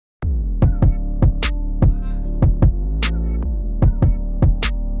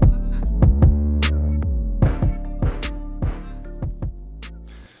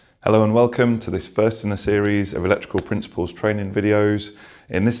Hello and welcome to this first in a series of electrical principles training videos.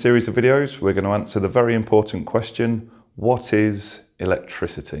 In this series of videos, we're going to answer the very important question, what is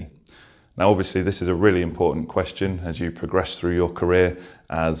electricity? Now, obviously, this is a really important question as you progress through your career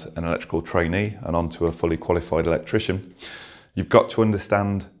as an electrical trainee and onto a fully qualified electrician. You've got to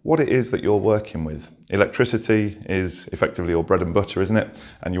understand what it is that you're working with. Electricity is effectively your bread and butter, isn't it?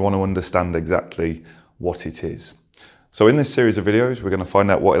 And you want to understand exactly what it is. So in this series of videos, we're going to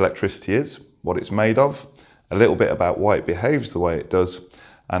find out what electricity is, what it's made of, a little bit about why it behaves the way it does,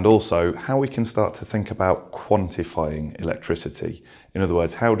 and also how we can start to think about quantifying electricity. In other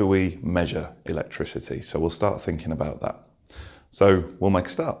words, how do we measure electricity? So we'll start thinking about that. So we'll make a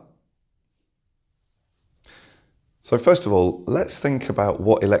start. So first of all, let's think about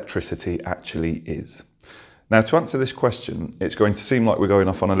what electricity actually is. Now, to answer this question, it's going to seem like we're going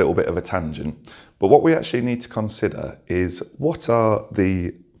off on a little bit of a tangent, but what we actually need to consider is what are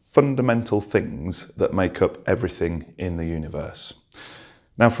the fundamental things that make up everything in the universe.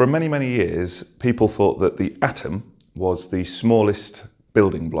 Now, for many, many years, people thought that the atom was the smallest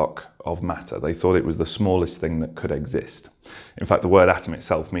building block of matter. They thought it was the smallest thing that could exist. In fact, the word atom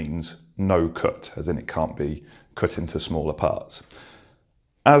itself means no cut, as in it can't be cut into smaller parts.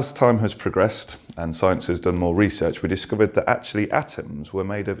 As time has progressed and science has done more research, we discovered that actually atoms were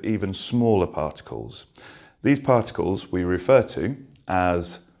made of even smaller particles. These particles we refer to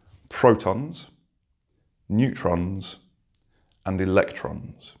as protons, neutrons, and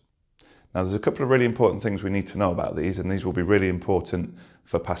electrons. Now, there's a couple of really important things we need to know about these, and these will be really important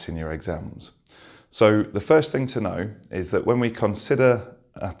for passing your exams. So the first thing to know is that when we consider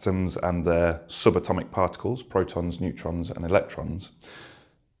atoms and their subatomic particles, protons, neutrons, and electrons,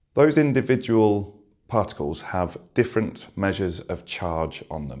 those individual particles have different measures of charge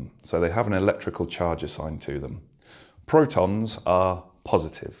on them. So they have an electrical charge assigned to them. Protons are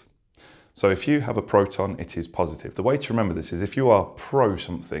positive. So if you have a proton, it is positive. The way to remember this is if you are pro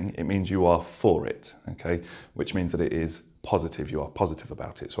something, it means you are for it, okay? Which means that it is positive, you are positive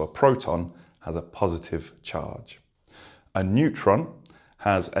about it. So a proton has a positive charge. A neutron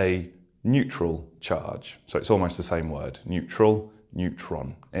has a neutral charge. So it's almost the same word, neutral,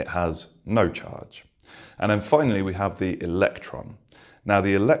 neutron. It has no charge. And then finally we have the electron. Now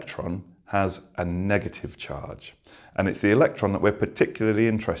the electron has a negative charge, and it's the electron that we're particularly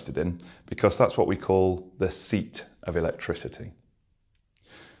interested in because that's what we call the seat of electricity.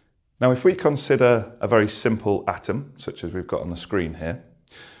 Now, if we consider a very simple atom, such as we've got on the screen here,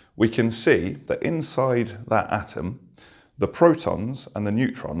 we can see that inside that atom, the protons and the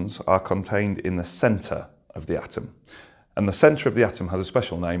neutrons are contained in the center of the atom. And the centre of the atom has a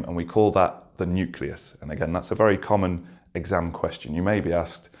special name, and we call that the nucleus. And again, that's a very common exam question. You may be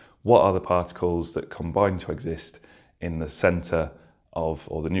asked, what are the particles that combine to exist in the centre of,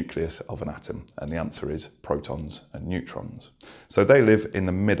 or the nucleus of an atom? And the answer is protons and neutrons. So they live in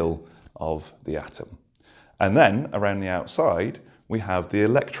the middle of the atom. And then around the outside, we have the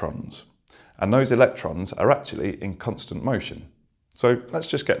electrons. And those electrons are actually in constant motion. So let's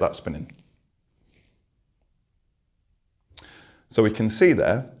just get that spinning. So we can see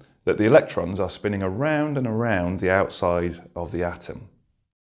there that the electrons are spinning around and around the outside of the atom.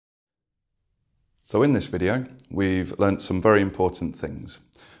 So in this video, we've learnt some very important things.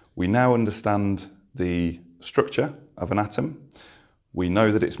 We now understand the structure of an atom. We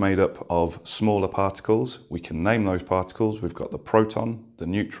know that it's made up of smaller particles. We can name those particles. We've got the proton, the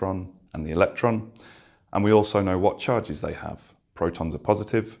neutron, and the electron. And we also know what charges they have. Protons are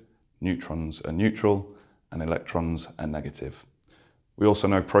positive, neutrons are neutral, and electrons are negative. We also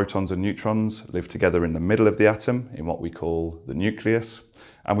know protons and neutrons live together in the middle of the atom in what we call the nucleus,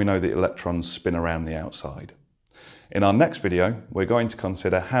 and we know that electrons spin around the outside. In our next video, we're going to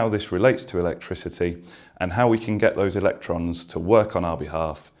consider how this relates to electricity and how we can get those electrons to work on our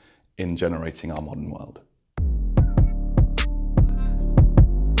behalf in generating our modern world.